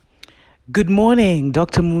Good morning,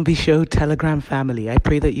 Dr. Mumbi Show Telegram family. I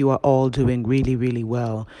pray that you are all doing really, really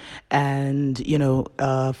well. And,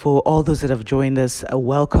 for all those that have joined us,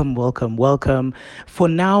 welcome, welcome, welcome. For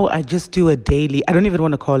now, I just do a daily, I don't even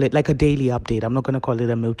want to call it like a daily update. I'm not going to call it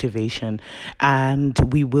a motivation. And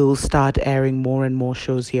we will start airing more and more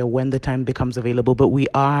shows here when the time becomes available. But we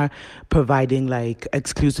are providing like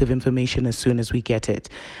exclusive information as soon as we get it.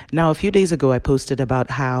 Now, a few days ago, I posted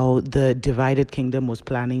about how the divided kingdom was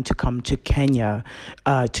planning to come to Kenya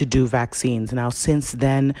to do vaccines. Now, since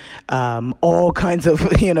then, all kinds of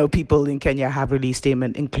people in Kenya have released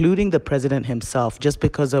statements, including the president himself, just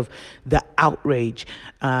because of the outrage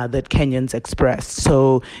that Kenyans expressed.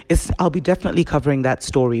 So I'll be definitely covering that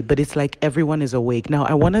story, but it's like everyone is awake now.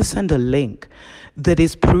 I want to send a link that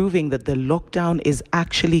is proving that the lockdown is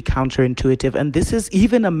actually counterintuitive. And this is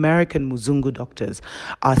even American Muzungu doctors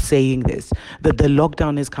are saying this, that the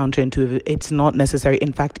lockdown is counterintuitive. It's not necessary.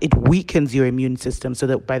 In fact, it weakens your immune system so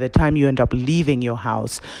that by the time you end up leaving your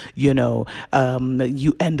house, you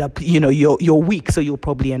end up, you're weak, so you'll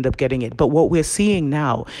probably end up getting it. But what we're seeing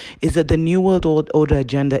now is that the New World Order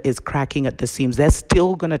agenda is cracking at the seams. They're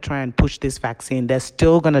still going to try and push this vaccine. They're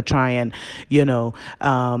still going to try and,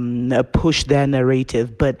 push their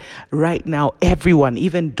narrative. But right now, everyone,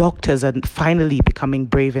 even doctors, are finally becoming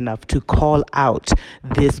brave enough to call out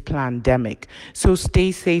this pandemic. So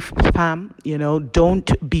stay safe, fam.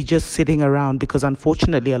 Don't be just sitting around, because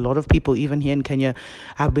unfortunately, a lot of people, even here in Kenya,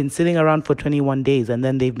 have been sitting around for 21 days and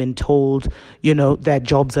then they've been told, their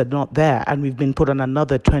jobs are not there. And we've been put on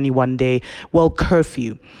another 21-day,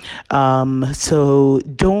 curfew. So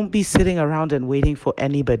don't be sitting around and waiting for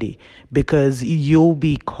anybody, because you'll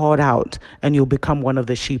be caught out and you'll become one of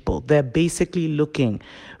the sheeple. They're basically looking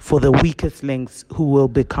for the weakest links who will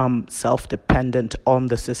become self-dependent on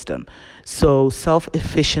the system. So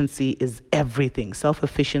self-efficiency is everything.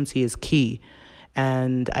 Self-efficiency is key.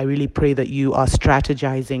 And I really pray that you are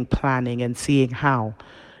strategizing, planning, and seeing how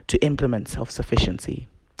to implement self-sufficiency.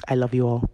 I love you all.